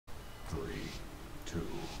2,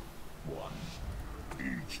 1.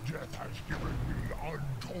 Each death has given me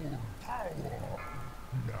untold power.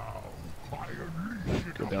 Now I unleash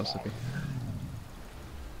it Go down, Slippy.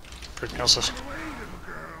 Pretty passive. Run away, little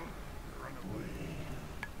girl. Run away.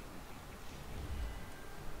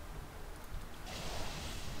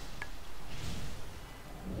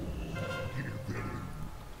 Give in.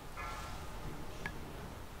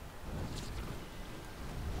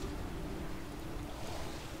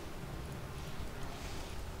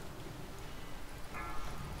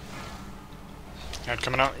 Head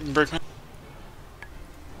coming out, you can break me.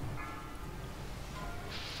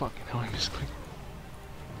 Fucking hell, I misclicked.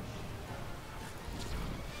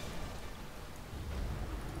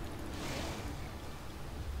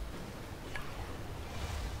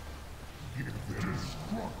 Give it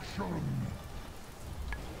destruction.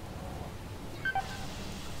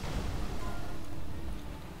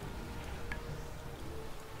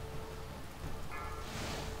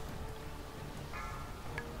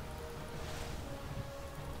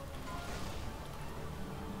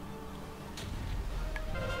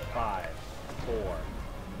 Five, 4,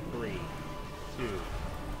 3, 2,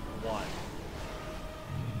 1.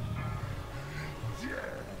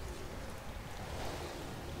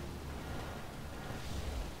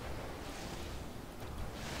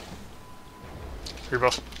 Free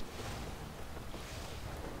buff.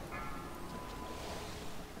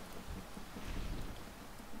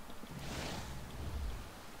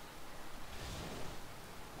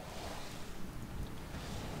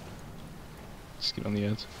 Just get on the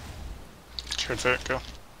edge. Trade fit, go.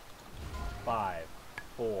 5,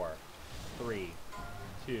 4, 3,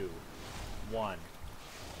 2, 1.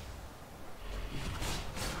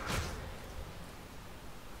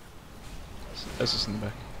 That's just in the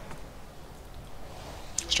back.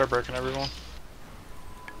 Start breaking everyone.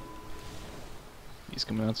 He's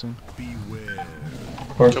coming out soon. Beware.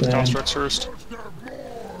 Kill the constructs first.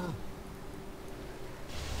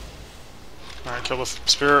 Alright, kill the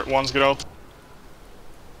spirit. Ones get out.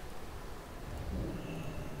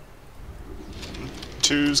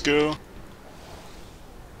 2s go.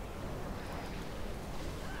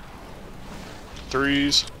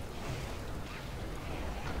 3s.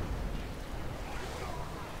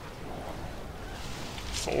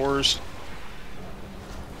 4s.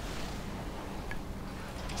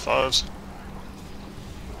 5s.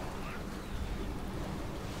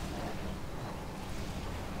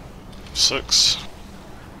 6.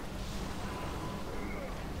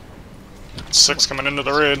 6 coming into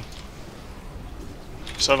the raid.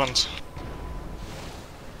 7s.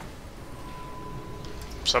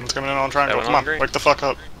 7's coming in on triangle. Come on, wake the fuck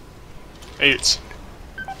up. 8s.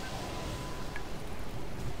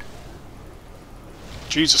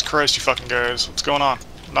 Jesus Christ, you fucking guys. What's going on?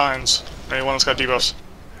 9s. Anyone that's got debuffs.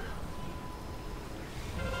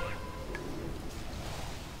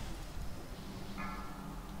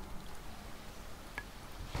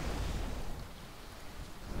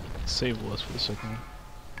 Save us for the second one.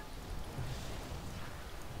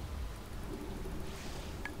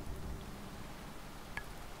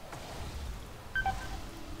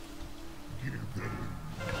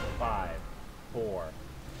 Five, 4,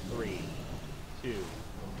 3, 2,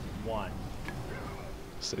 1.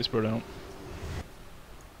 Stay spread out.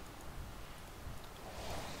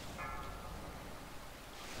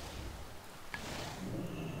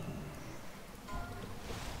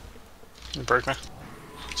 You break me.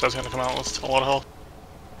 So that's gonna come out with a lot of health.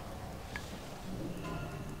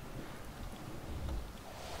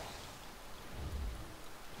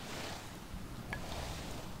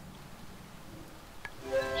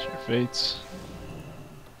 Sure fates.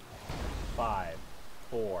 5,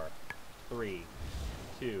 4, 3,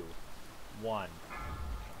 2, 1.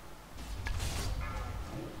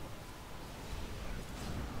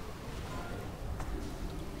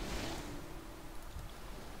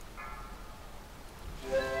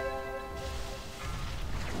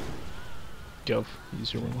 Go.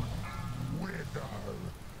 Use your one. Wither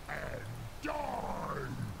and die.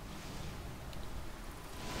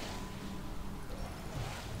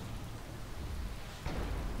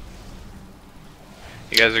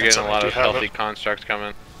 You guys are That's getting a lot alright, of do you have healthy it? constructs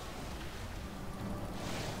coming.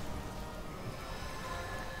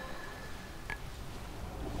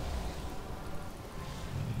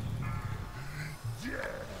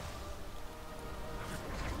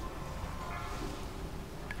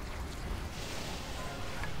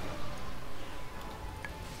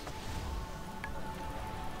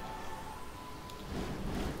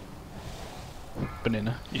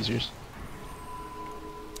 Banana. Use yours.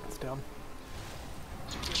 It's down.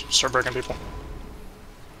 Start breaking people.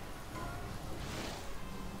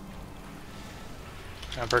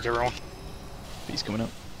 Yeah, break everyone. Beast coming up.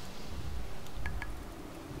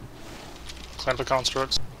 Clamp the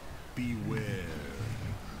constructs. Beware.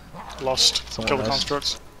 Lost. Someone Kill the lost.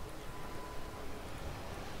 constructs.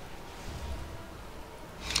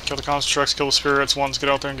 Kill the constructs, kill the spirits. Ones, get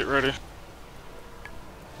out there and get ready.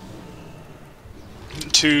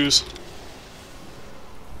 Twos.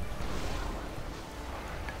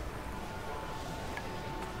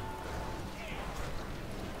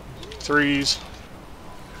 Threes.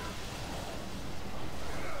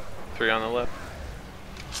 3 on the left.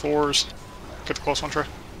 Fours. Get the close one, Trey.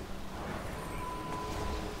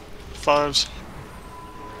 Fives.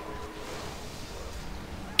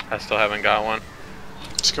 I still haven't got one.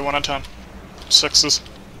 Let's get 1 at 10. Sixes.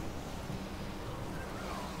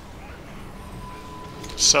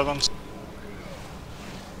 Sevens.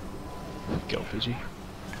 Go, Pidgey.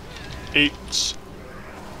 Eights.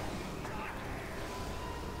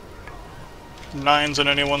 Nines and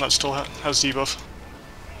anyone that still has debuff.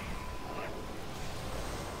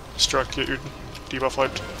 Struck, get your debuff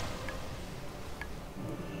wiped.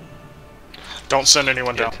 Don't send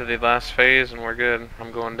anyone down. Get to the last phase and we're good.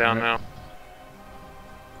 I'm going down now.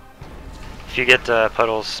 If you get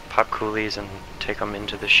puddles, pop coolies and take them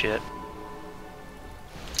into the shit.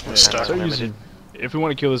 Yeah, stack. Start using, if we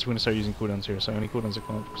want to kill this, we're going to start using cooldowns here. So any cooldowns that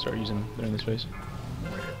come up, start using them during this phase.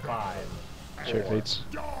 5, Share 4, fates.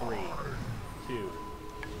 3, 2,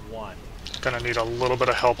 1. Gonna need a little bit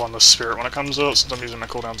of help on the spirit when it comes out, since I'm using my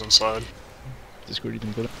cooldowns inside. Discord, you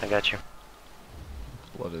can put it. I got you.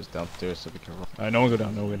 Blood is downstairs, so be careful. Alright, no one go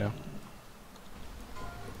down, no one go down.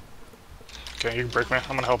 Okay, you can break me.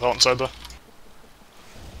 I'm gonna help out inside though.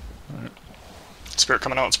 Alright. Spirit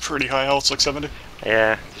coming out, it's pretty high health, it's like 70.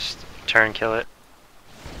 Yeah, just turn, kill it.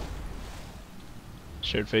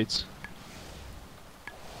 Shared fates.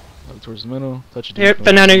 Look towards the middle, touch a Here, deep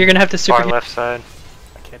Banana, you're gonna have to super. Far left side.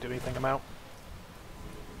 I can't do anything, I'm out.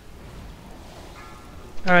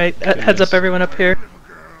 Alright, heads up everyone up here.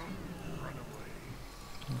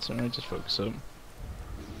 That's alright, just focus up.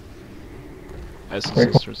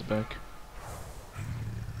 Essences towards the back.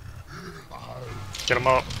 Get him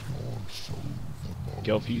up.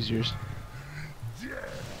 Gelf, use yours.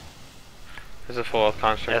 There's a full health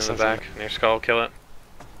construct in Essence the back. Near skull, kill it.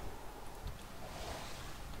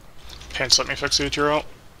 Pants, let me fix it, you're out.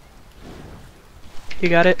 You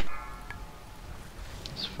got it.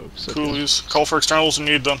 Just focus up. Coolies, call for externals and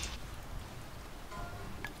need them.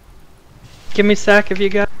 Give me sack if you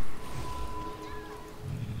got.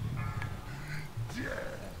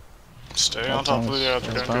 Stay on top of the edge,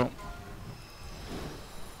 you're doing good.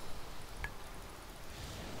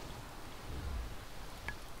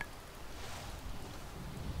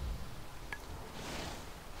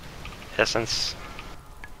 Essence.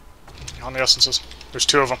 On the essences. There's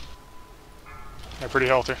 2 of them. They're pretty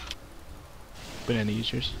healthy. Banana,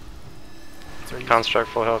 use yours. Construct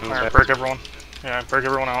full health in the Alright, back. break everyone. Yeah, break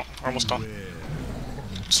everyone out. We're almost done.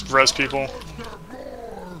 Just res people.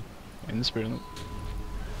 And the spirit.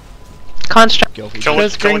 Construct. Gelf, use Kill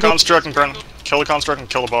yours. it. Kill the construct and kill the construct and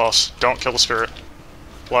kill the boss. Don't kill the spirit.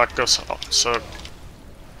 Black goes up. So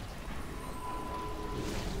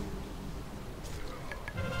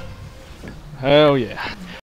Hell yeah.